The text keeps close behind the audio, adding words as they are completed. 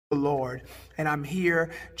the Lord. And I'm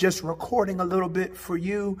here just recording a little bit for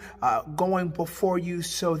you, going before you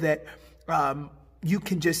so that you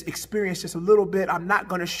can just experience just a little bit. I'm not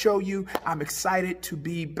going to show you. I'm excited to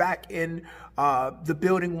be back in the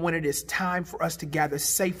building when it is time for us to gather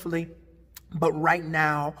safely. But right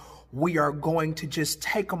now, we are going to just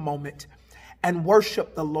take a moment and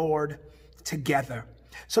worship the Lord together.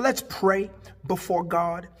 So let's pray before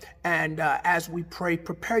God. And as we pray,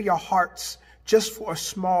 prepare your hearts just for a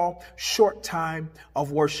small, short time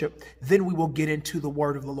of worship. Then we will get into the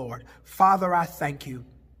word of the Lord. Father, I thank you.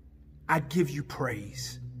 I give you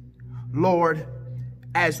praise. Lord,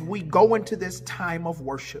 as we go into this time of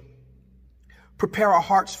worship, prepare our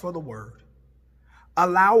hearts for the word.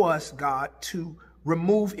 Allow us, God, to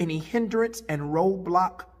remove any hindrance and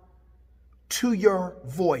roadblock to your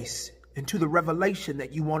voice and to the revelation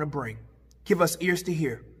that you want to bring. Give us ears to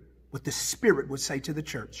hear what the Spirit would say to the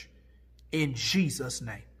church. In Jesus'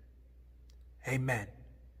 name, amen.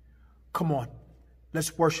 Come on,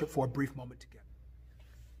 let's worship for a brief moment together.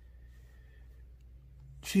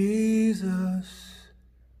 Jesus,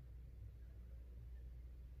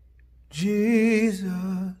 Jesus,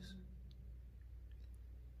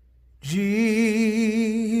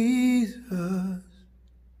 Jesus,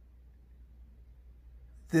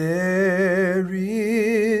 there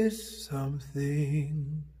is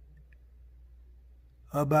something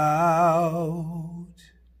about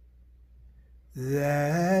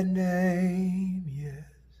that name, yes.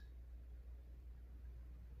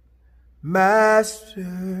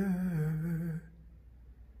 Master,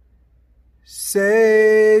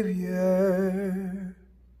 Savior,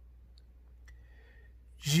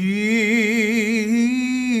 Jesus,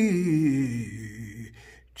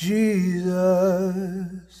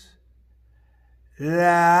 like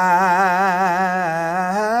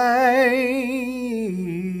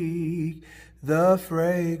the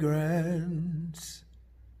fragrance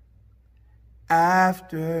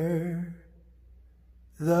after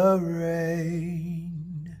the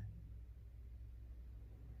rain.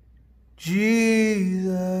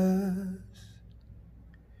 Jesus,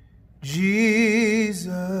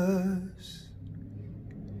 Jesus,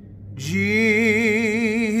 Jesus,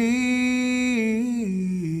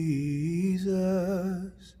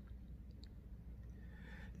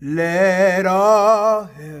 let all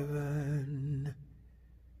heaven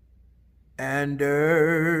and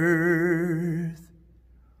earth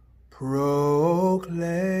proclaim.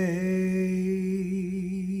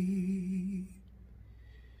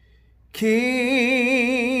 Kings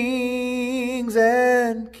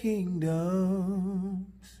and kingdoms,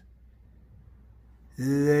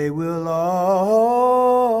 they will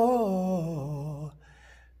all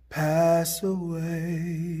pass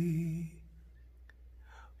away.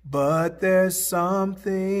 But there's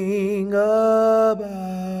something about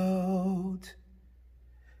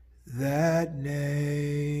that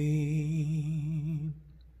name.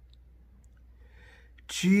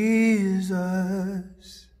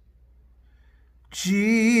 Jesus,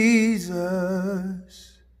 Jesus,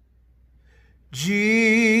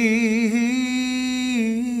 Jesus,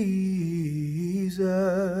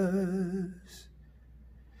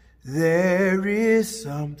 there is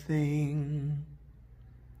something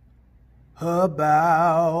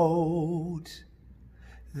about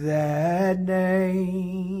that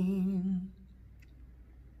name.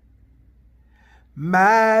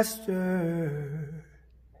 Master,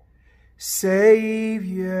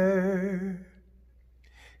 Savior,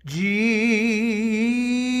 Jesus,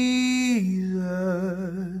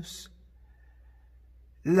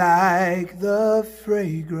 like the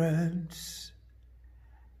fragrance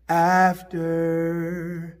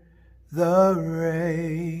after the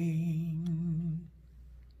rain.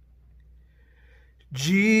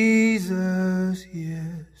 Jesus,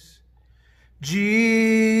 yes,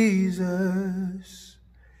 Jesus,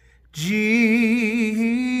 Jesus,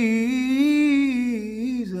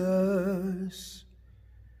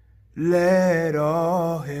 let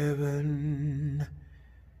all heaven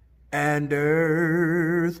and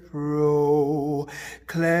earth proclaim.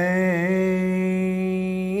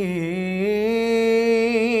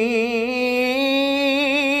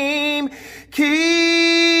 Kings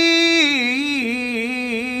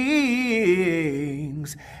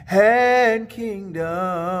and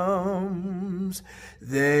kingdoms,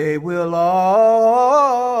 they will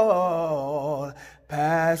all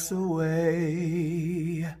pass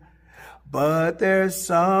away. But there's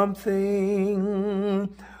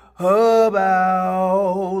something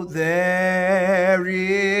about, there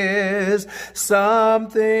is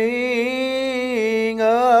something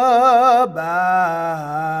about,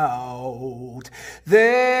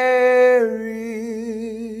 there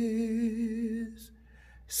is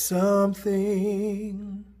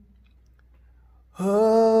something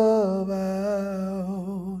about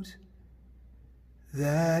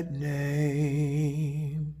that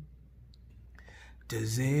name.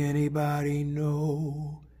 Does anybody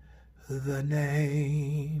know the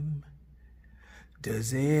name?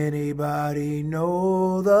 Does anybody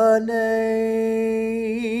know the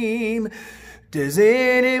name? Does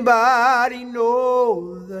anybody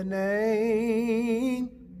know the name?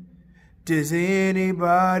 Does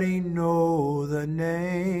anybody know the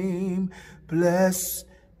name? Bless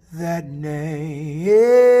that name,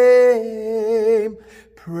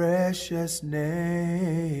 precious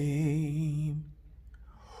name.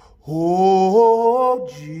 Oh,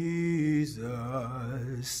 Jesus,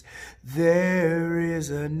 there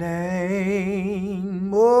is a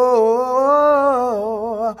name.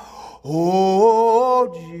 Oh,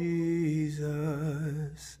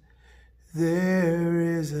 Jesus, there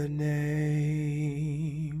is a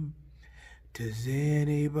name. Does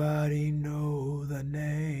anybody know the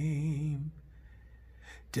name?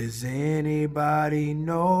 Does anybody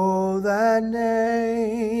know the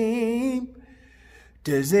name?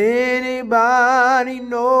 Does anybody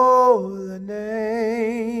know the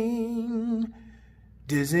name?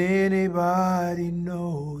 Does anybody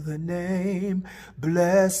know the name?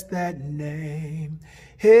 Bless that name.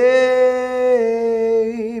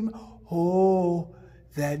 Oh,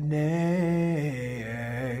 that name.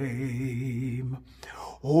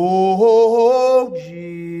 Oh,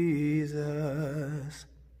 Jesus,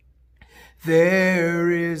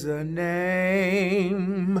 there is a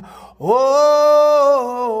name. Oh,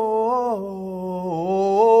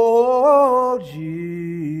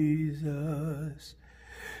 Jesus,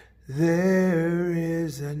 there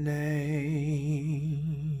is a name.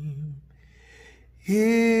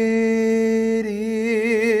 It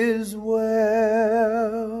is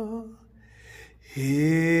well.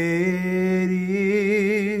 It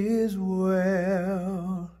is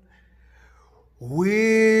well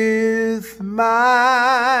with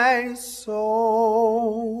my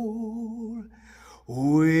soul,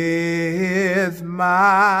 with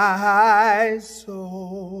my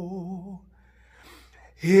soul.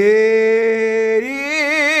 It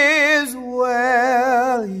is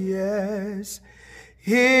well, yes,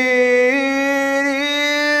 it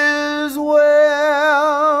is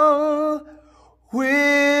well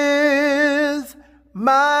with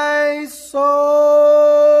my soul.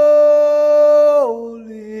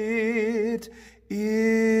 It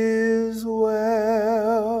is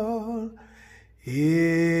well.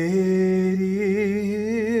 It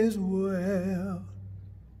is well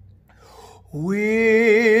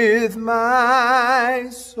with my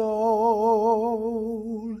soul.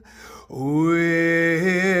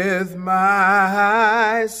 With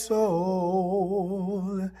my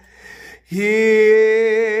soul.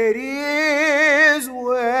 It is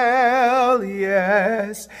well,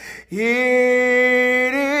 yes,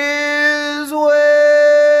 it is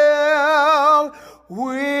well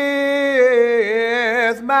with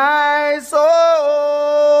my soul,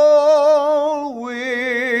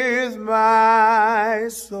 with my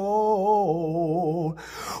soul,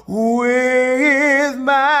 with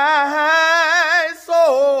my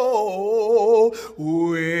soul,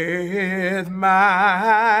 with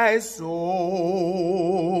my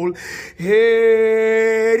soul.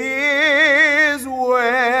 It is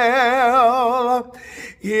well.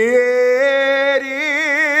 It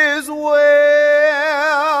is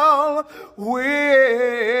well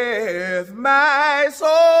with my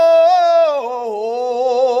soul.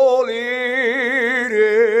 It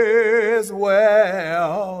is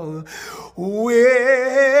well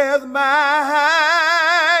with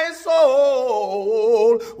my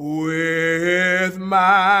soul, with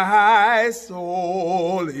my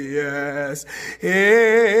soul, yes,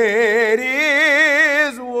 it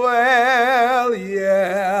is well,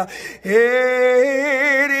 yeah,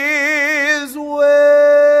 it is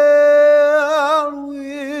well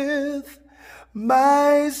with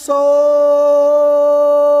my soul,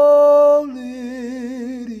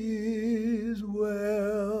 it is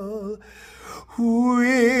well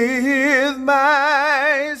with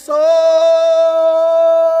my soul,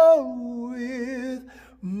 with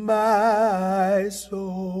my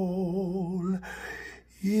soul.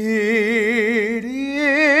 It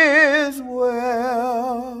is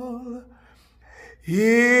well.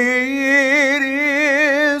 It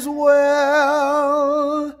is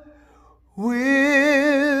well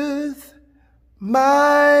with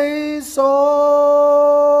my soul.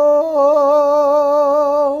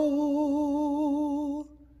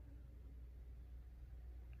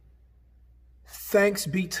 Thanks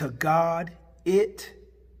be to God, it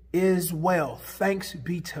is well. Thanks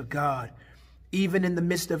be to God. Even in the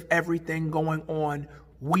midst of everything going on,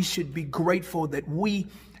 we should be grateful that we,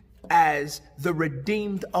 as the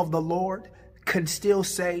redeemed of the Lord, can still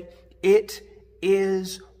say, it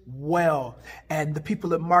is well. And the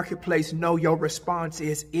people at Marketplace know your response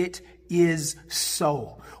is, it is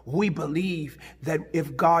so. We believe that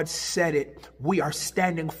if God said it, we are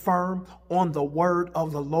standing firm on the word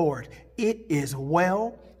of the Lord. It is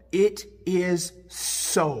well. It is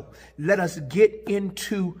so. Let us get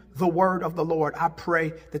into the word of the Lord. I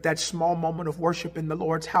pray that that small moment of worship in the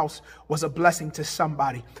Lord's house was a blessing to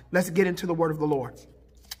somebody. Let's get into the word of the Lord.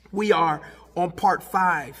 We are on part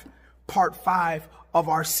five of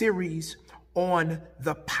our series on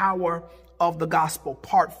the power of the gospel,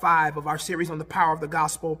 part 5 of our series on the power of the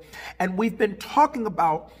gospel. And we've been talking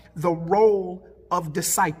about the role of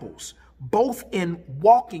disciples, both in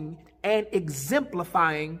walking and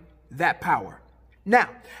exemplifying that power. Now,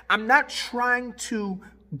 I'm not trying to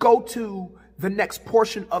go to the next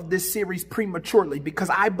portion of this series prematurely, because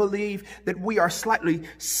I believe that we are slightly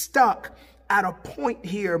stuck at a point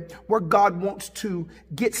here where God wants to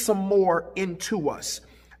get some more into us.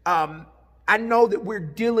 I know that we're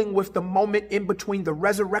dealing with the moment in between the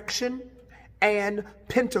resurrection and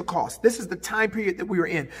Pentecost. This is the time period that we are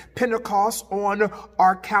in. Pentecost on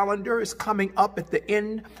our calendar is coming up at the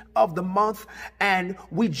end of the month, and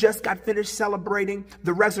we just got finished celebrating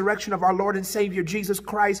the resurrection of our Lord and Savior Jesus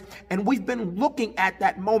Christ, and we've been looking at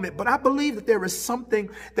that moment. But I believe that there is something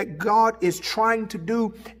that God is trying to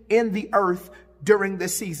do in the earth during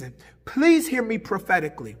this season. Please hear me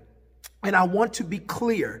prophetically, and I want to be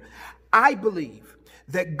clear. I believe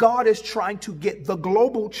that God is trying to get the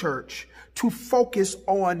global church to focus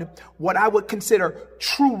on what I would consider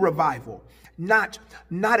true revival, not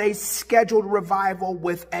a scheduled revival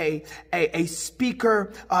with a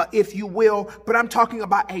speaker, if you will, but I'm talking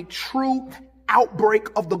about a true outbreak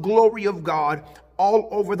of the glory of God all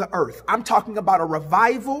over the earth. I'm talking about a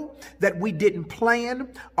revival that we didn't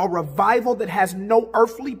plan, a revival that has no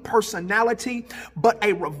earthly personality, but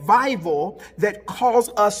a revival that calls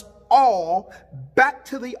us all back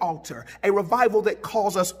to the altar, a revival that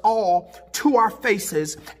calls us all to our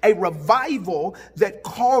faces, a revival that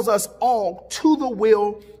calls us all to the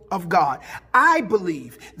will of God. I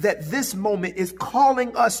believe that this moment is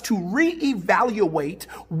calling us to reevaluate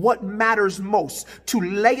what matters most, to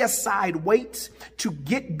lay aside weights, to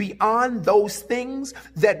get beyond those things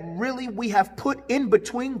that really we have put in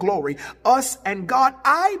between glory, us and God.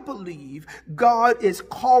 I believe God is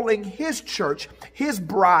calling his church, his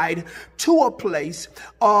bride, to a place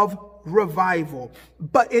of revival.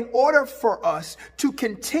 But in order for us to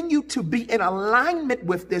continue to be in alignment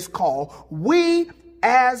with this call, we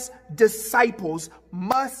as disciples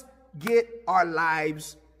must get our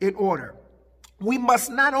lives in order. We must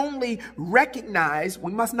not only recognize,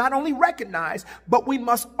 but we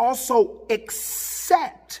must also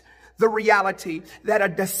accept the reality that a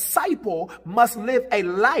disciple must live a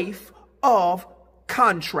life of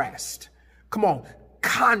contrast. Come on.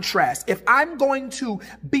 Contrast. If I'm going to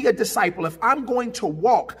be a disciple, if I'm going to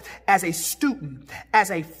walk as a student, as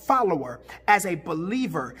a follower, as a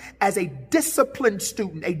believer, as a disciplined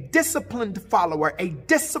student, a disciplined follower, a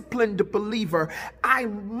disciplined believer, I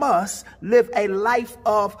must live a life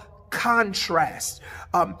of contrast.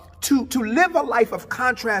 To live a life of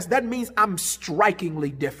contrast, that means I'm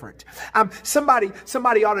strikingly different. Somebody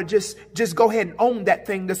ought to just go ahead and own that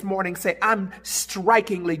thing this morning. Say, I'm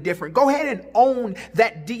strikingly different. Go ahead and own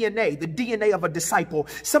that DNA, the DNA of a disciple.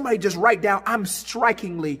 Somebody just write down, I'm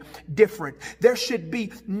strikingly different. There should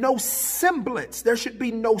be no semblance. There should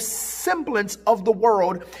be no semblance of the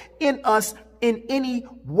world in us in any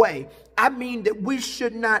way. I mean that we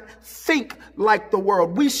should not think like the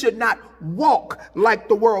world. We should not walk like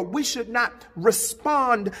the world. We should not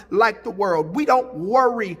respond like the world. We don't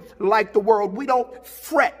worry like the world. We don't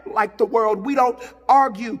fret like the world. We don't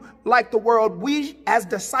argue like the world. We as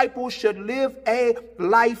disciples should live a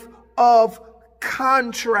life of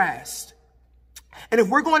contrast. And if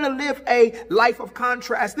we're going to live a life of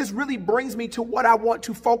contrast, this really brings me to what I want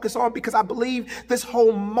to focus on, because I believe this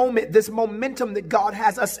whole moment, this momentum that God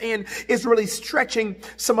has us in is really stretching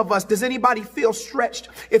some of us. Does anybody feel stretched?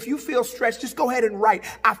 If you feel stretched, just go ahead and write,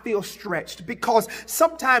 I feel stretched, because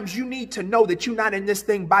sometimes you need to know that you're not in this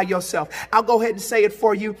thing by yourself. I'll go ahead and say it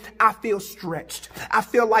for you. I feel stretched. I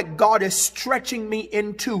feel like God is stretching me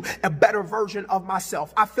into a better version of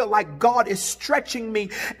myself. I feel like God is stretching me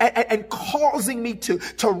and causing wanting me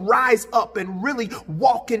to rise up and really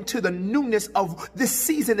walk into the newness of this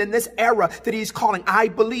season and this era that he's calling. I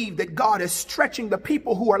believe that God is stretching the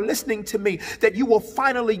people who are listening to me, that you will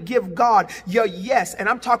finally give God your yes. And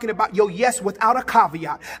I'm talking about your yes without a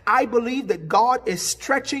caveat. I believe that God is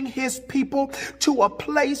stretching his people to a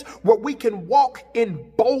place where we can walk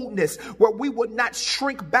in boldness, where we would not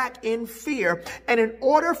shrink back in fear. And in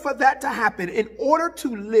order for that to happen, in order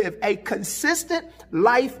to live a consistent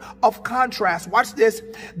life of contrast, watch this,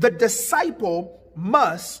 the disciple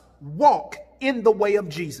must walk in the way of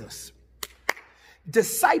Jesus.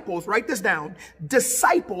 Disciples, write this down,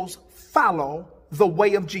 disciples follow the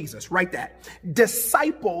way of Jesus. Write that.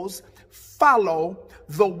 Disciples follow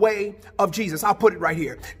the way of Jesus. I'll put it right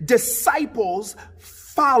here. Disciples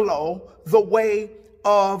follow the way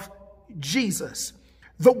of Jesus.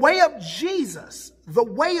 The way of Jesus, the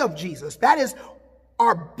way of Jesus, that is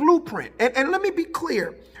our blueprint. And let me be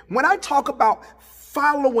clear. When I talk about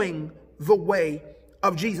following the way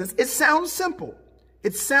of Jesus, it sounds simple.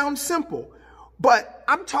 It sounds simple. But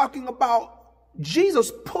I'm talking about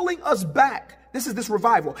Jesus pulling us back. This is this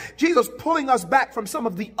revival. Jesus pulling us back from some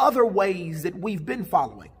of the other ways that we've been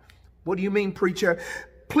following. What do you mean, preacher?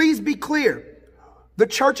 Please be clear. The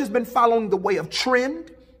church has been following the way of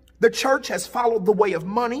trend. The church has followed the way of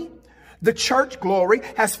money. The church, glory,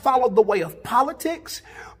 has followed the way of politics.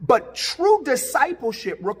 But true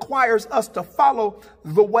discipleship requires us to follow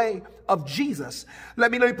the way of Jesus.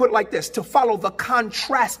 Let me put it like this, to follow the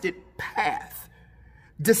contrasted path.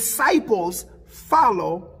 Disciples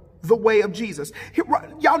follow the way of Jesus.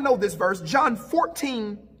 Y'all know this verse, John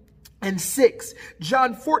 14:6.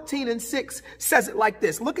 John 14:6 says it like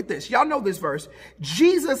this. Look at this. Y'all know this verse.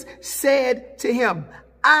 Jesus said to him,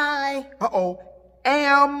 I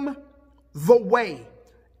am the way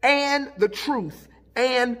and the truth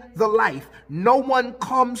and the life. No one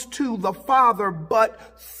comes to the Father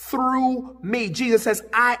but through me. Jesus says,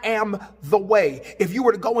 I am the way. If you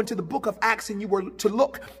were to go into the book of Acts and you were to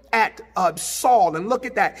look at Saul and look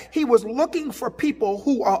at that, he was looking for people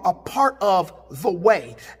who are a part of the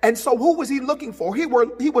way. And so who was he looking for? He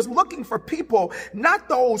was looking for people, not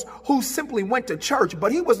those who simply went to church,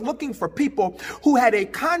 but he was looking for people who had a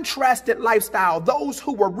contrasted lifestyle, those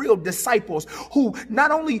who were real disciples, who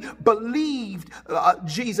not only believed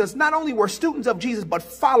Jesus, not only were students of Jesus, but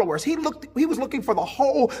followers. He was looking for the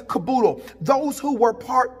whole caboodle, those who were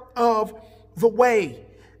part of the way.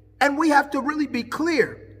 And we have to really be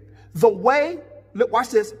clear. The way, look,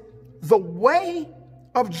 watch this. The way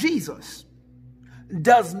of Jesus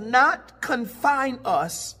does not confine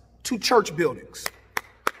us to church buildings.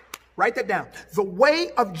 Write that down. The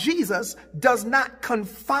way of Jesus does not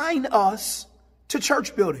confine us to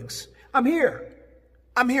church buildings. I'm here.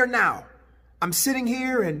 I'm here now. I'm sitting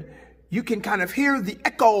here and you can kind of hear the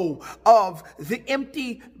echo of the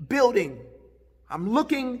empty building. I'm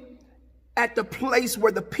looking at the place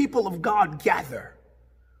where the people of God gather.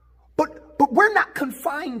 But we're not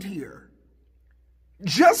confined here.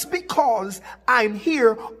 Just because I'm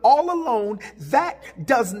here all alone, that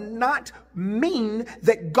does not mean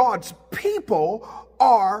that God's people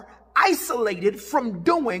are isolated from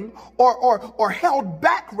doing or held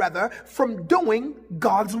back rather from doing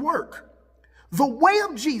God's work. The way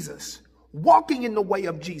of Jesus, walking in the way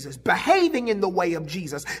of Jesus, behaving in the way of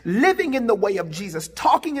Jesus, living in the way of Jesus,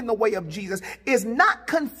 talking in the way of Jesus is not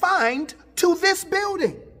confined to this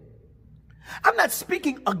building. I'm not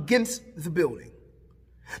speaking against the building.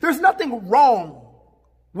 There's nothing wrong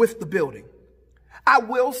with the building. I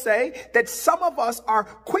will say that some of us are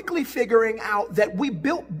quickly figuring out that we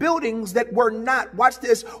built buildings that were not, watch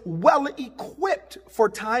this, well equipped for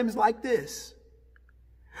times like this.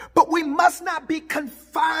 But we must not be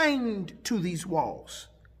confined to these walls.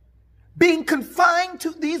 Being confined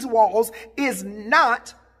to these walls is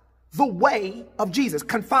not the way of Jesus.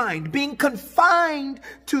 Being confined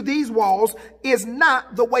to these walls is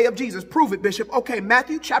not the way of Jesus. Prove it, Bishop. Okay,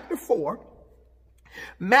 Matthew chapter 4,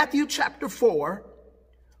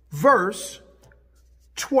 verse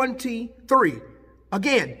 23.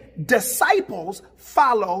 Again, disciples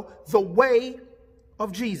follow the way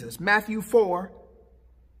of Jesus. Matthew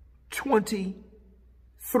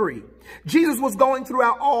 4:23. Jesus was going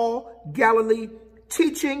throughout all Galilee,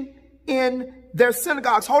 teaching in their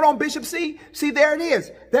synagogues. Hold on, Bishop. See, there it is.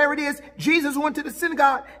 There it is. Jesus went to the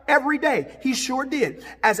synagogue every day. He sure did.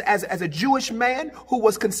 As a Jewish man who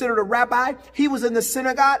was considered a rabbi, he was in the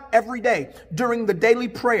synagogue every day during the daily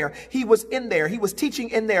prayer. He was in there. He was teaching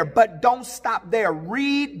in there. But don't stop there.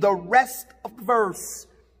 Read the rest of the verse.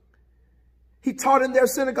 He taught in their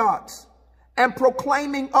synagogues and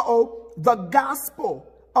proclaiming, the gospel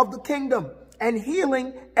of the kingdom and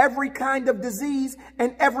healing every kind of disease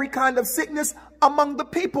and every kind of sickness among the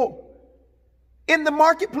people in the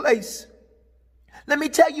marketplace. Let me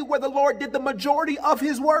tell you where the Lord did the majority of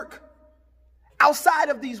his work. Outside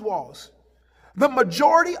of these walls. The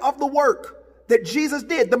majority of the work that Jesus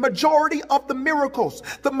did, the majority of the miracles,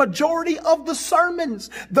 the majority of the sermons,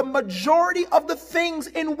 the majority of the things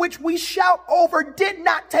in which we shout over did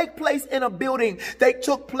not take place in a building. They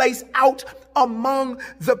took place out among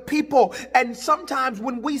the people. And sometimes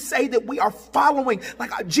when we say that we are following,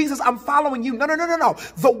 like, Jesus, I'm following you. No.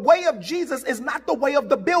 The way of Jesus is not the way of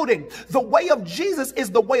the building. The way of Jesus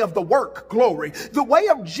is the way of the work. Glory. The way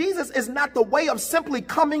of Jesus is not the way of simply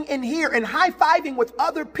coming in here and high-fiving with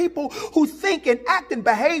other people who think and act and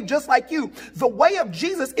behave just like you. The way of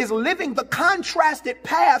Jesus is living the contrasted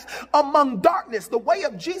path among darkness. The way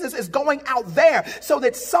of Jesus is going out there so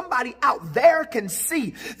that somebody out there can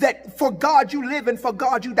see that for God you live and for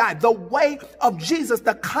God you die. The way of Jesus,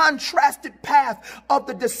 the contrasted path of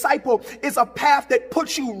the disciple, is a path that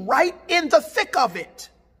puts you right in the thick of it.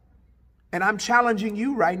 And I'm challenging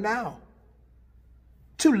you right now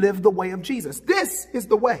to live the way of Jesus. This is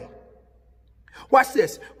the way. Watch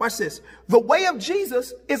this. Watch this. The way of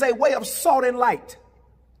Jesus is a way of salt and light.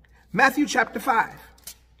 Matthew chapter 5.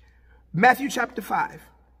 Matthew chapter 5.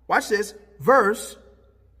 Watch this. Verse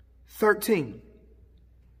 13.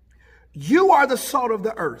 You are the salt of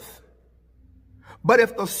the earth. But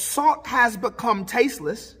if the salt has become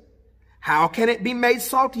tasteless, how can it be made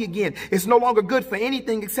salty again? It's no longer good for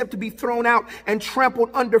anything except to be thrown out and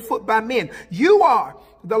trampled underfoot by men. You are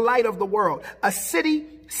the light of the world. A city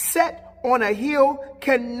set on a hill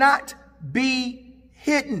cannot be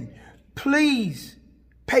hidden. Please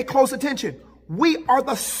pay close attention. We are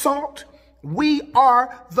the salt. We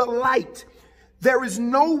are the light. There is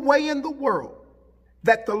no way in the world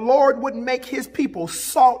that the Lord would make his people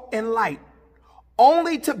salt and light,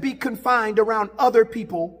 only to be confined around other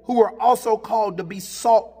people who are also called to be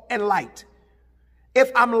salt and light. If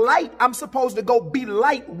I'm light, I'm supposed to go be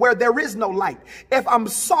light where there is no light. If I'm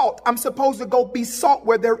salt, I'm supposed to go be salt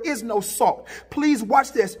where there is no salt. Please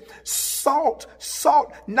watch this. Salt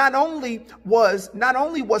not only was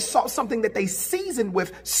salt something that they seasoned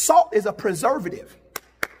with, salt is a preservative.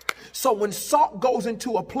 So when salt goes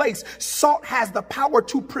into a place, salt has the power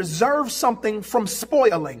to preserve something from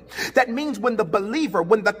spoiling. That means when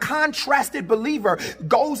the contrasted believer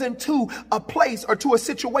goes into a place or to a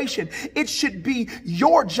situation, it should be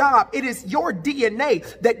your job. It is your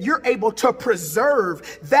DNA that you're able to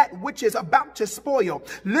preserve that which is about to spoil.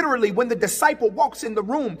 Literally, when the disciple walks in the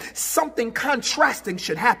room, something contrasting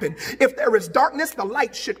should happen. If there is darkness, the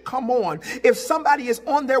light should come on. If somebody is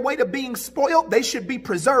on their way to being spoiled, they should be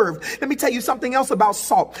preserved. Let me tell you something else about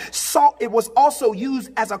salt. Salt, it was also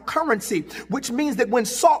used as a currency, which means that when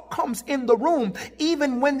salt comes in the room,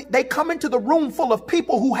 even when they come into the room full of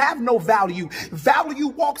people who have no value, value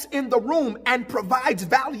walks in the room and provides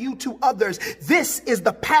value to others. This is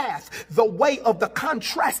the path, the way of the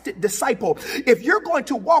contrasted disciple. If you're going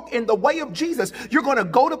to walk in the way of Jesus, you're going to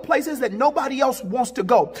go to places that nobody else wants to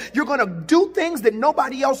go. You're going to do things that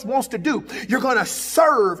nobody else wants to do. You're going to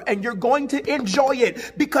serve and you're going to enjoy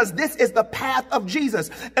it, because this is the path of Jesus.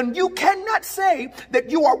 And you cannot say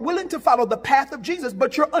that you are willing to follow the path of Jesus,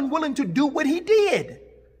 but you're unwilling to do what he did.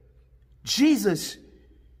 Jesus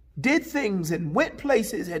did things and went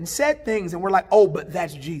places and said things, and we're like, oh, but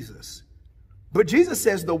that's Jesus. But Jesus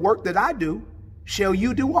says, the work that I do shall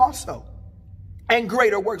you do also, and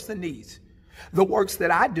greater works than these. The works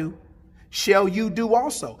that I do shall you do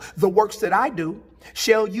also. The works that I do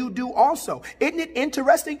shall you do also. Isn't it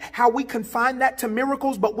interesting how we confine that to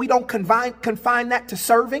miracles, but we don't confine that to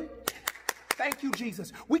serving? Thank you,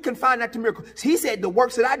 Jesus. We confine that to miracles. He said the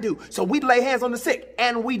works that I do. So we lay hands on the sick,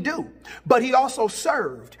 and we do. But he also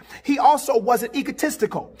served. He also wasn't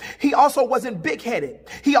egotistical. He also wasn't big-headed.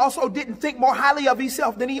 He also didn't think more highly of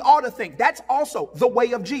himself than he ought to think. That's also the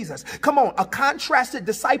way of Jesus. Come on. A contrasted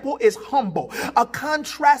disciple is humble. A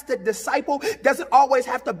contrasted disciple doesn't always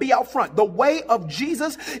have to be out front. The way of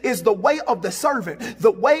Jesus is the way of the servant.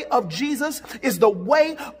 The way of Jesus is the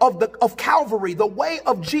way of Calvary. The way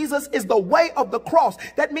of Jesus is the way of the cross.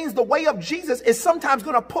 That means the way of Jesus is sometimes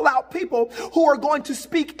going to pull out people who are going to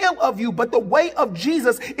speak ill of you, but the way of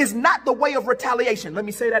Jesus is not the way of retaliation. Let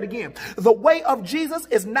me say that again. The way of Jesus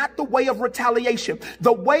is not the way of retaliation.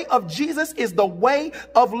 The way of Jesus is the way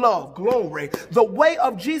of love. Glory. The way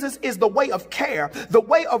of Jesus is the way of care. The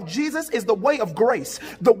way of Jesus is the way of grace.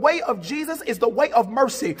 The way of Jesus is the way of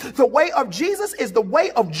mercy. The way of Jesus is the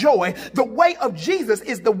way of joy. The way of Jesus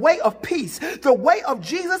is the way of peace. The way of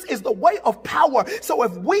Jesus is the way of of power. So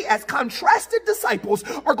if we as contrasted disciples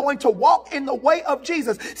are going to walk in the way of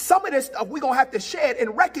Jesus, some of this stuff we're going to have to shed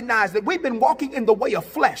and recognize that we've been walking in the way of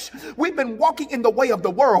flesh. We've been walking in the way of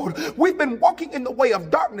the world. We've been walking in the way of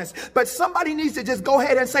darkness. But somebody needs to just go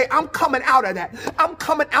ahead and say, I'm coming out of that. I'm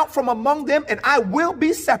coming out from among them and I will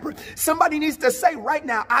be separate. Somebody needs to say right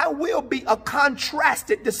now, I will be a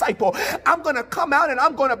contrasted disciple. I'm going to come out and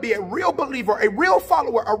I'm going to be a real believer, a real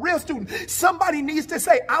follower, a real student. Somebody needs to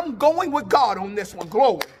say, I'm going with God on this one.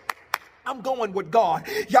 Glory. I'm going with God.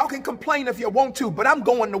 Y'all can complain if you want to, but I'm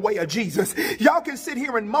going the way of Jesus. Y'all can sit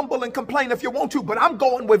here and mumble and complain if you want to, but I'm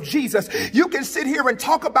going with Jesus. You can sit here and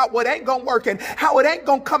talk about what ain't gonna work and how it ain't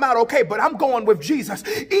gonna come out okay, but I'm going with Jesus.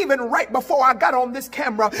 Even right before I got on this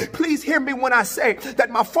camera, please hear me when I say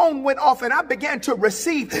that my phone went off and I began to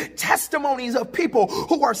receive testimonies of people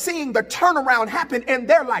who are seeing the turnaround happen in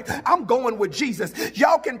their life. I'm going with Jesus.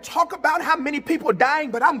 Y'all can talk about how many people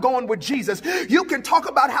dying, but I'm going with Jesus. You can talk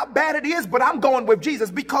about how bad it is, but I'm going with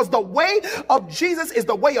Jesus, because the way of Jesus is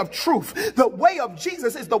the way of truth. The way of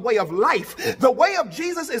Jesus is the way of life. The way of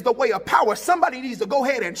Jesus is the way of power. Somebody needs to go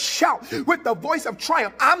ahead and shout with the voice of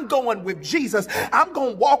triumph, I'm going with Jesus. I'm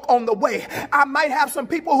going to walk on the way. I might have some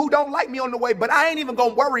people who don't like me on the way, but I ain't even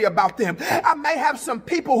going to worry about them. I may have some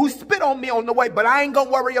people who spit on me on the way, but I ain't going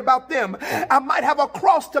to worry about them. I might have a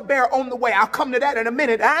cross to bear on the way. I'll come to that in a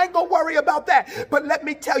minute. I ain't going to worry about that. But let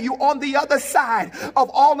me tell you, on the other side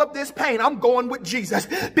of all of this pain, I'm going with Jesus,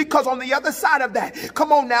 because on the other side of that,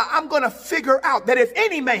 come on now, I'm going to figure out that if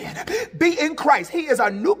any man be in Christ, he is a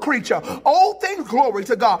new creature. All things, glory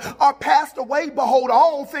to God, are passed away. Behold,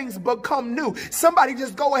 all things become new. Somebody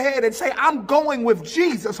just go ahead and say, I'm going with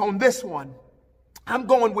Jesus on this one. I'm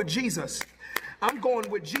going with Jesus. I'm going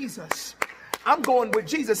with Jesus. I'm going with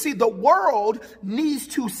Jesus. See, the world needs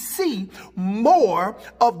to see more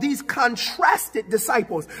of these contrasted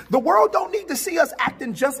disciples. The world don't need to see us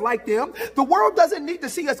acting just like them. The world doesn't need to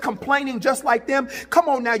see us complaining just like them. Come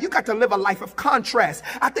on now, you got to live a life of contrast.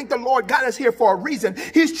 I think the Lord got us here for a reason.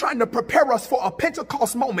 He's trying to prepare us for a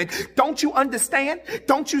Pentecost moment. Don't you understand?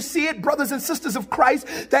 Don't you see it, brothers and sisters of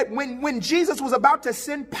Christ, that when Jesus was about to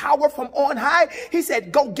send power from on high, he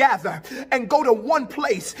said, go gather and go to one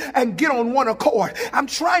place and get on one accord. I'm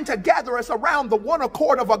trying to gather us around the one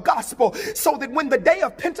accord of a gospel, so that when the day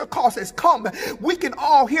of Pentecost has come, we can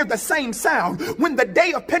all hear the same sound. When the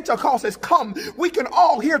day of Pentecost has come, we can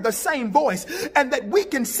all hear the same voice, and that we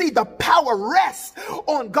can see the power rest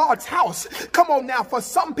on God's house. Come on now, for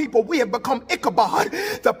some people we have become Ichabod.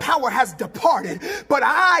 The power has departed, but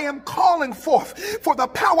I am calling forth for the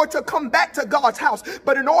power to come back to God's house.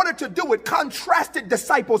 But in order to do it, contrasted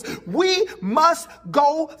disciples, we must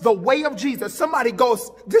go the way of Jesus. Somebody goes,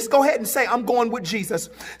 just go ahead and say, I'm going with Jesus.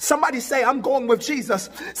 Somebody say, I'm going with Jesus.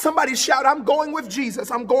 Somebody shout, I'm going with Jesus.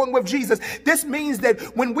 I'm going with Jesus. This means that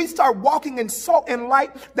when we start walking in salt and light,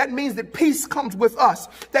 that means that peace comes with us.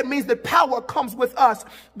 That means that power comes with us.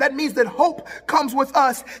 That means that hope comes with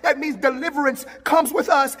us. That means deliverance comes with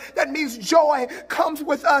us. That means joy comes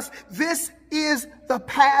with us. This is the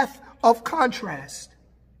path of contrast.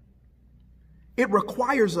 It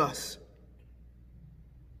requires us.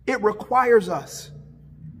 It requires us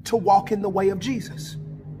to walk in the way of Jesus.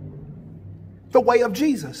 The way of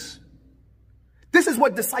Jesus. This is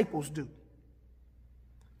what disciples do.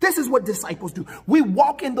 This is what disciples do. We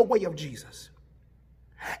walk in the way of Jesus.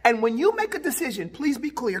 And when you make a decision, please be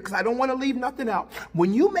clear, because I don't want to leave nothing out.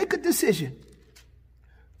 When you make a decision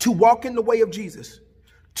to walk in the way of Jesus,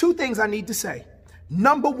 two things I need to say.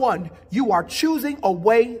 Number one, you are choosing a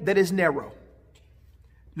way that is narrow.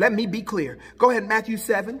 Let me be clear. Go ahead, Matthew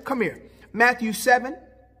 7. Come here. Matthew 7.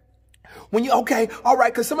 When you, okay, all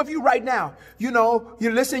right, because some of you right now, you know,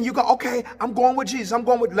 you listen, you go, okay, I'm going with Jesus. I'm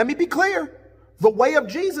going with, let me be clear. The way of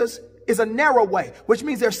Jesus is a narrow way, which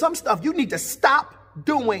means there's some stuff you need to stop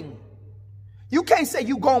doing. You can't say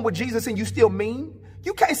you going with Jesus and you still mean.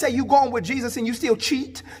 You can't say you going with Jesus and you still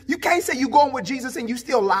cheat. You can't say you going with Jesus and you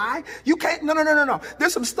still lie. You can't, no.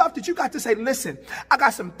 There's some stuff that you got to say, listen, I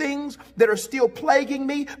got some things that are still plaguing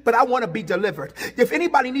me, but I want to be delivered. If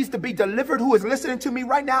anybody needs to be delivered who is listening to me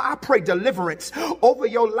right now, I pray deliverance over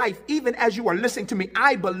your life. Even as you are listening to me,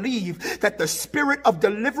 I believe that the spirit of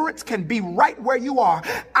deliverance can be right where you are.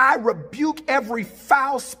 I rebuke every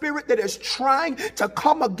foul spirit that is trying to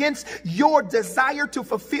come against your desire to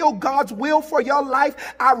fulfill God's will for your life.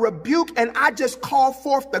 I rebuke and I just call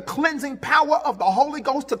forth the cleansing power of the Holy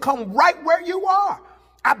Ghost to come right where you are.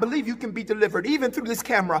 I believe you can be delivered even through this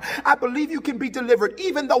camera. I believe you can be delivered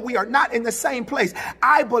even though we are not in the same place.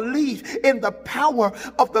 I believe in the power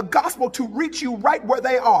of the gospel to reach you right where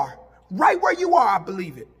they are. Right where you are, I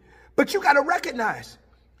believe it. But you got to recognize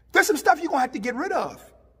There's some stuff you're going to have to get rid of.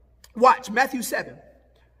 Watch Matthew 7.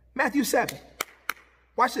 Matthew 7.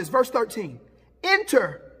 Watch this, verse 13.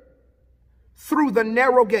 Enter through the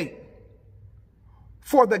narrow gate,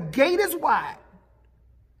 for the gate is wide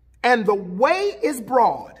and the way is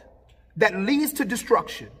broad that leads to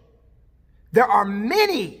destruction. There are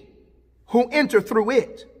many who enter through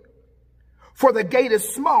it. For the gate is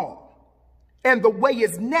small and the way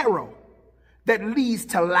is narrow that leads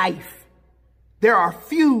to life. There are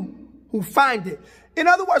few who find it. In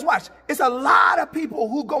other words, watch, it's a lot of people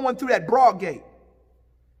who going through that broad gate.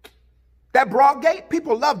 That broad gate,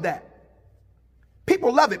 people love that.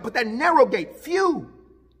 People love it, but that narrow gate, few.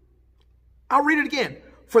 I'll read it again.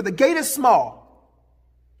 For the gate is small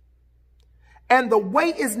and the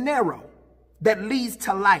way is narrow that leads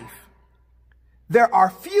to life. There are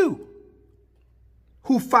few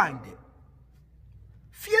who find it.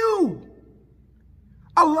 Few.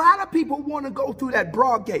 A lot of people want to go through that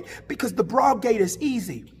broad gate because the broad gate is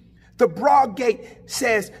easy. The broad gate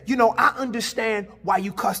says, you know, I understand why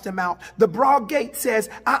you cussed him out. The broad gate says,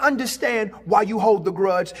 I understand why you hold the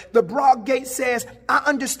grudge. The broad gate says, I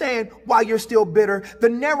understand why you're still bitter. The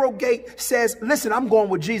narrow gate says, listen, I'm going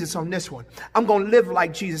with Jesus on this one. I'm going to live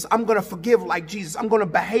like Jesus. I'm going to forgive like Jesus. I'm going to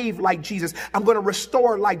behave like Jesus. I'm going to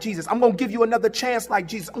restore like Jesus. I'm going to give you another chance like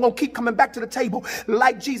Jesus. I'm going to keep coming back to the table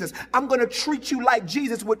like Jesus. I'm going to treat you like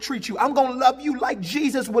Jesus would treat you. I'm going to love you like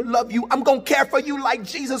Jesus would love you. I'm going to care for you like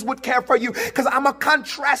Jesus would care for you, because I'm a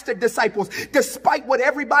contrasted disciples. Despite what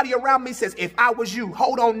everybody around me says, if I was you,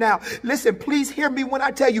 hold on now. Listen, please hear me when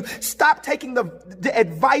I tell you, stop taking the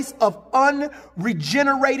advice of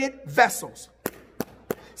unregenerated vessels.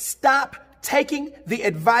 Stop taking the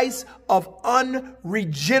advice of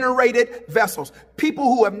unregenerated vessels. People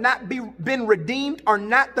who have not been redeemed are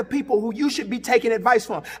not the people who you should be taking advice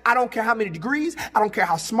from. I don't care how many degrees, I don't care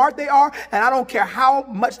how smart they are, and I don't care how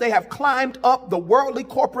much they have climbed up the worldly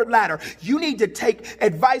corporate ladder. You need to take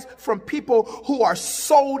advice from people who are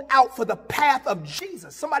sold out for the path of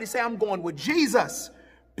Jesus. Somebody say, I'm going with Jesus,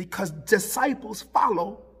 because disciples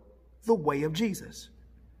follow the way of Jesus.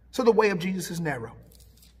 So the way of Jesus is narrow.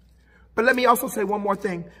 But let me also say one more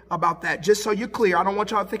thing about that, just so you're clear. I don't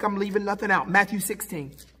want y'all to think I'm leaving nothing out. Matthew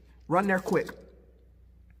 16. Run there quick.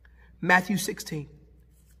 Matthew 16.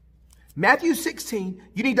 Matthew 16,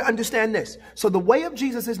 you need to understand this. So the way of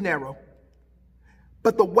Jesus is narrow,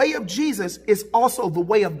 but the way of Jesus is also the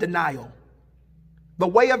way of denial. The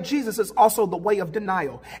way of Jesus is also the way of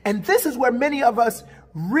denial. And this is where many of us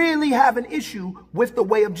really have an issue with the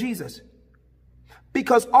way of Jesus.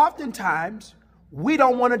 Because oftentimes, we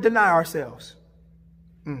don't want to deny ourselves.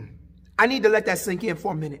 I need to let that sink in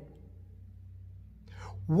for a minute.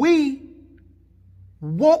 We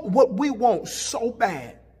want what we want so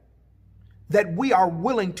bad that we are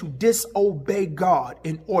willing to disobey God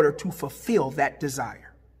in order to fulfill that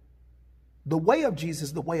desire. The way of Jesus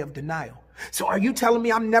is the way of denial. So are you telling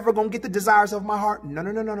me I'm never going to get the desires of my heart?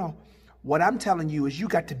 No. What I'm telling you is you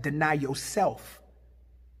got to deny yourself.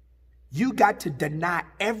 You got to deny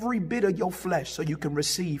every bit of your flesh so you can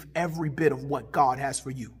receive every bit of what God has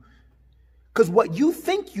for you. Because what you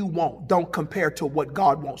think you want don't compare to what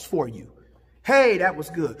God wants for you. Hey, that was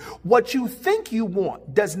good. What you think you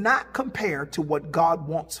want does not compare to what God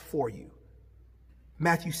wants for you.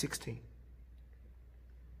 Matthew 16,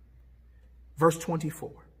 verse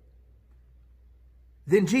 24.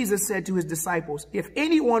 Then Jesus said to his disciples, if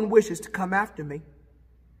anyone wishes to come after me,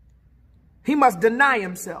 he must deny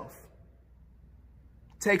himself,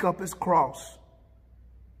 take up his cross,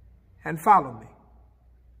 and follow me.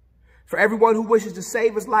 For everyone who wishes to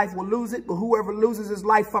save his life will lose it, but whoever loses his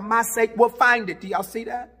life for my sake will find it. Do y'all see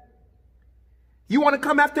that? You want to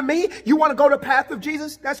come after me? You want to go the path of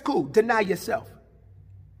Jesus? That's cool. Deny yourself.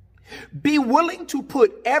 Be willing to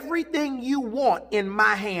put everything you want in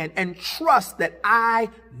my hand and trust that I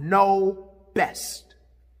know best.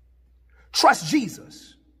 Trust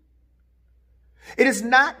Jesus. It is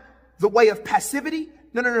not the way of passivity.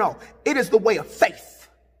 No. It is the way of faith.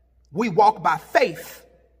 We walk by faith,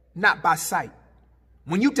 not by sight.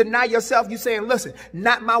 When you deny yourself, you're saying, listen,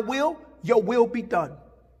 not my will, your will be done.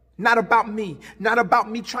 Not about me. Not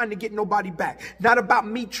about me trying to get nobody back. Not about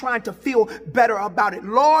me trying to feel better about it.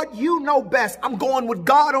 Lord, you know best. I'm going with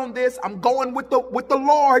God on this. I'm going with the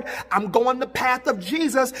Lord. I'm going the path of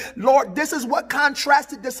Jesus. Lord, this is what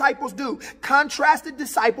contrasted disciples do. Contrasted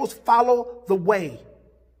disciples follow the way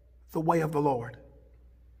of the Lord.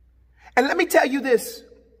 And let me tell you this.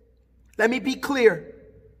 Let me be clear.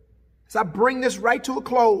 As I bring this right to a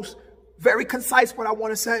close, very concise what I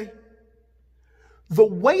want to say. The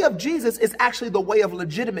way of Jesus is actually the way of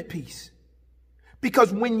legitimate peace.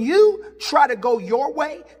 Because when you try to go your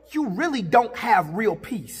way, you really don't have real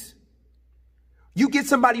peace. You get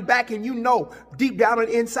somebody back and you know deep down on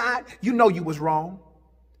the inside, you know you was wrong.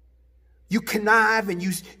 You connive and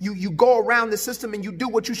you go around the system and you do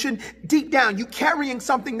what you shouldn't. Deep down, you carrying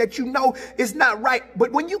something that you know is not right.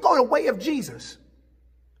 But when you go the way of Jesus,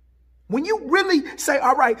 when you really say,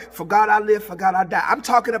 all right, for God I live, for God I die. I'm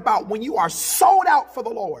talking about when you are sold out for the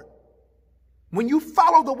Lord. When you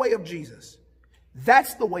follow the way of Jesus,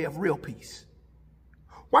 that's the way of real peace.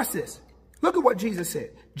 Watch this. Look at what Jesus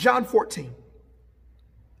said. John 14.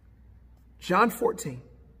 John 14.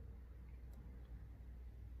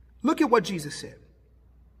 Look at what Jesus said.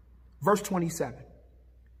 Verse 27.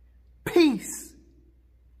 Peace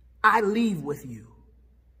I leave with you.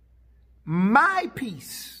 My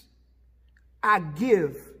peace I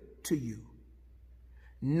give to you.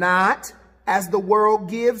 Not as the world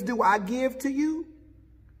gives do I give to you.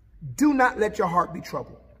 Do not let your heart be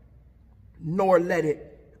troubled, nor let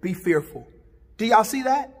it be fearful. Do y'all see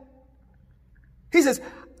that? He says,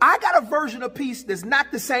 I got a version of peace that's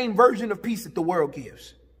not the same version of peace that the world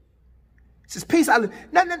gives. It says, peace I live.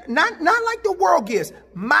 Not like the world gives.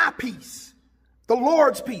 My peace. The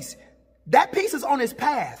Lord's peace. That peace is on his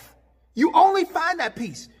path. You only find that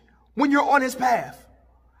peace when you're on his path.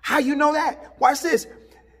 How you know that? Watch this.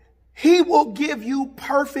 He will give you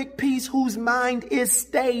perfect peace whose mind is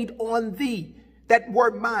stayed on thee. That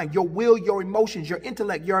word mind, your will, your emotions, your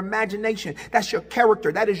intellect, your imagination, that's your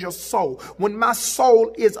character. That is your soul. When my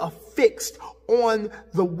soul is affixed on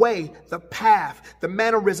the way, the path, the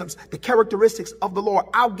mannerisms, the characteristics of the Lord,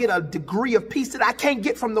 I'll get a degree of peace that I can't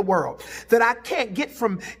get from the world, that I can't get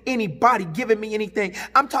from anybody giving me anything.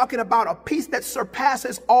 I'm talking about a peace that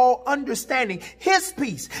surpasses all understanding, his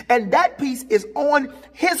peace. And that peace is on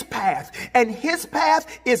his path, and his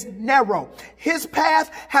path is narrow. His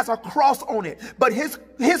path has a cross on it, but his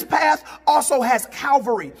path also has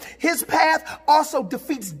Calvary. His path also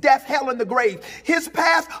defeats death, hell, and the grave. His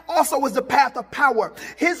path also is the path of power.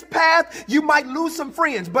 His path, you might lose some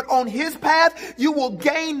friends, but on his path, you will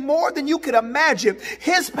gain more than you could imagine.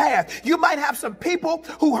 His path, you might have some people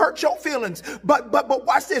who hurt your feelings, but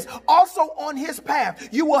watch this. Also on his path,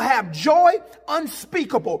 you will have joy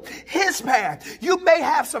unspeakable. His path, you may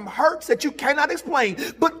have some hurts that you cannot explain,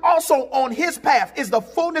 but also on his path is the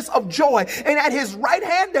fullness of joy, and at his right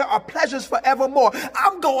hand there are pleasures forevermore.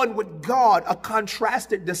 I'm going with God. A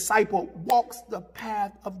contrasted disciple walks the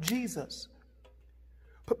path of Jesus.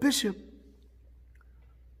 But Bishop,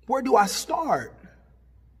 where do I start?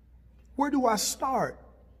 Where do I start?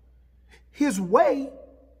 His way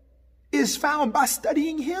is found by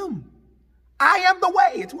studying him. I am the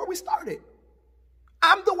way. It's where we started.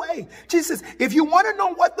 I'm the way. Jesus says, if you want to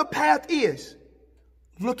know what the path is,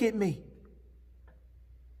 look at me.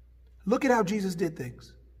 Look at how Jesus did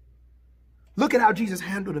things. Look at how Jesus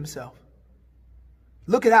handled himself.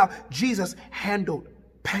 Look at how Jesus handled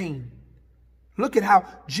pain. Look at how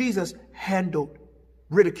Jesus handled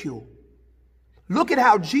ridicule. Look at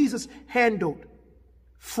how Jesus handled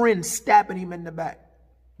friends stabbing him in the back.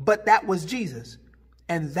 But that was Jesus.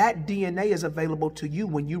 And that DNA is available to you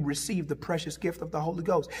when you receive the precious gift of the Holy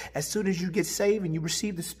Ghost. As soon as you get saved and you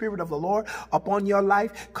receive the Spirit of the Lord upon your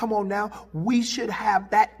life, come on now, we should have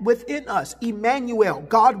that within us. Emmanuel,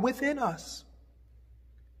 God within us.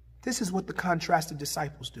 This is what the contrasted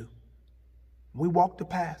disciples do. We walk the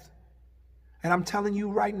path. And I'm telling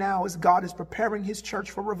you right now, as God is preparing his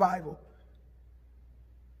church for revival,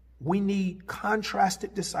 we need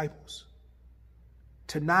contrasted disciples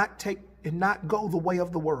to not take and not go the way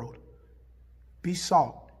of the world. Be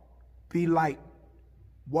salt, be light,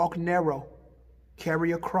 walk narrow,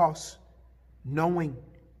 carry a cross, knowing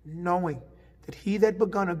that he that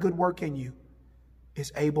begun a good work in you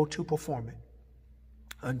is able to perform it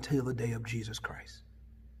until the day of Jesus Christ.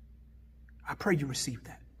 I pray you receive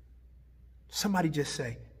that. Somebody just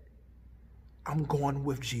say, I'm going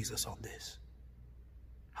with Jesus on this.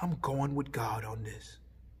 I'm going with God on this.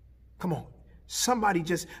 Come on. Somebody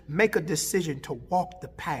just make a decision to walk the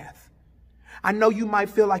path. I know you might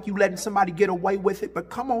feel like you letting somebody get away with it, but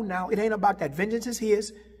come on now. It ain't about that. Vengeance is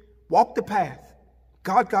his. Walk the path.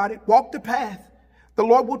 God got it. Walk the path. The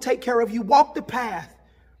Lord will take care of you. Walk the path.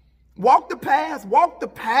 Walk the path. Walk the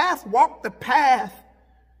path. Walk the path.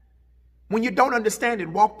 When you don't understand it,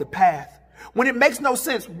 walk the path. When it makes no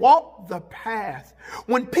sense, walk the path.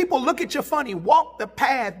 When people look at you funny, walk the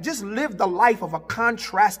path. Just live the life of a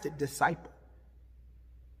contrasted disciple.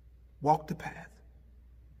 Walk the path.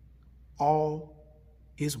 All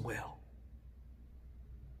is well.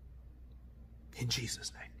 In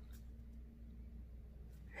Jesus' name.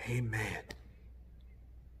 Amen.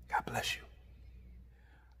 God bless you.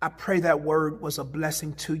 I pray that word was a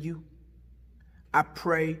blessing to you. I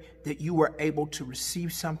pray that you were able to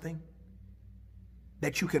receive something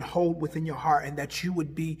that you can hold within your heart, and that you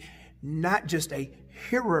would be not just a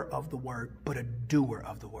hearer of the word, but a doer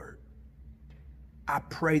of the word. I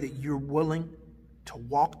pray that you're willing to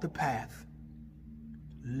walk the path,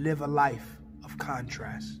 live a life of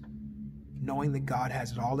contrast, knowing that God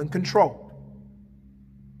has it all in control.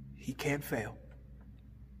 He can't fail.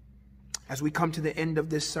 As we come to the end of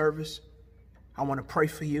this service, I want to pray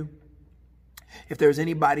for you. If there's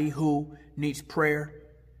anybody who needs prayer,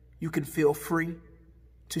 you can feel free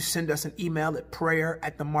to send us an email at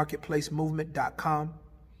prayer@themarketplacemovement.com.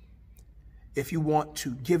 If you want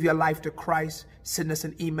to give your life to Christ, send us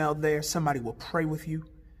an email there. Somebody will pray with you,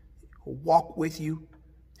 will walk with you.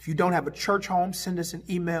 If you don't have a church home, send us an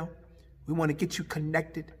email. We want to get you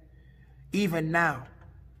connected. Even now,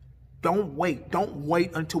 don't wait. Don't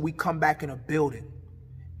wait until we come back in a building.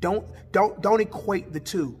 Don't equate the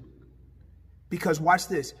two. Because watch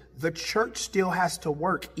this, the church still has to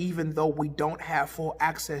work even though we don't have full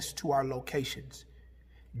access to our locations.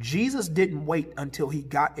 Jesus didn't wait until he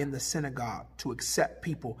got in the synagogue to accept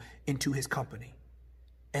people into his company.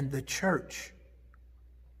 And the church,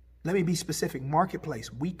 let me be specific,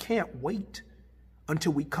 Marketplace, we can't wait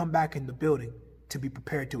until we come back in the building to be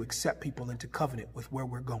prepared to accept people into covenant with where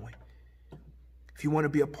we're going. If you want to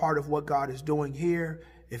be a part of what God is doing here,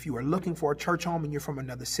 if you are looking for a church home and you're from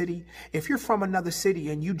another city, if you're from another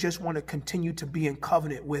city and you just want to continue to be in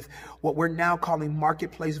covenant with what we're now calling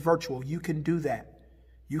Marketplace Virtual, you can do that.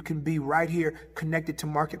 You can be right here connected to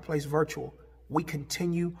Marketplace Virtual. We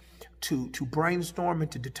continue to brainstorm and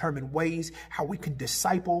to determine ways how we can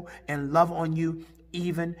disciple and love on you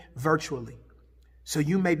even virtually. So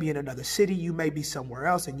you may be in another city, you may be somewhere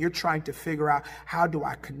else, and you're trying to figure out, how do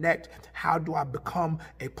I connect? How do I become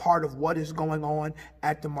a part of what is going on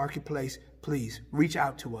at the Marketplace? Please reach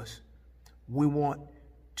out to us. We want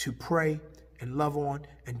to pray and love on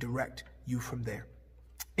and direct you from there.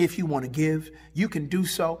 If you want to give, you can do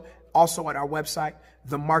so also at our website,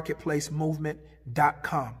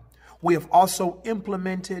 themarketplacemovement.com. We have also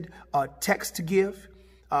implemented text to give.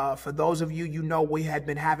 For those of you, we had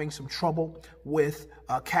been having some trouble with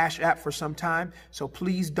Cash App for some time. So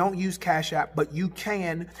please don't use Cash App, but you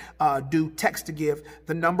can do text to give.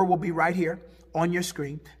 The number will be right here on your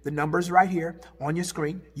screen. The number is right here on your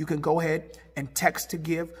screen. You can go ahead and text to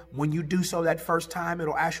give. When you do so that first time,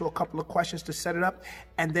 it'll ask you a couple of questions to set it up.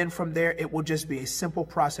 And then from there, it will just be a simple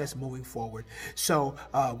process moving forward. So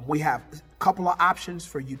we have a couple of options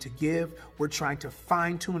for you to give. We're trying to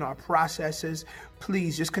fine tune our processes.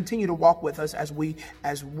 Please just continue to walk with us as we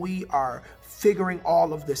are figuring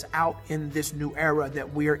all of this out in this new era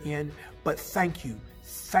that we're in. But thank you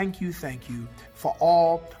for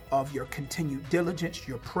all of your continued diligence,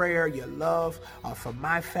 your prayer, your love for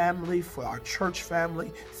my family, for our church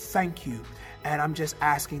family. Thank you. And I'm just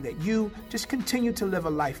asking that you just continue to live a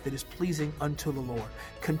life that is pleasing unto the Lord.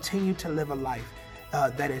 Continue to live a life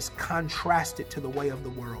that is contrasted to the way of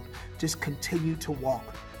the world. Just continue to walk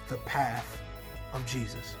the path of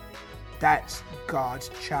Jesus. That's God's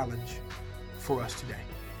challenge for us today.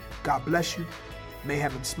 God bless you. May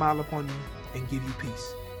heaven smile upon you and give you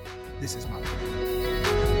peace. This is my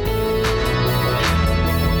prayer.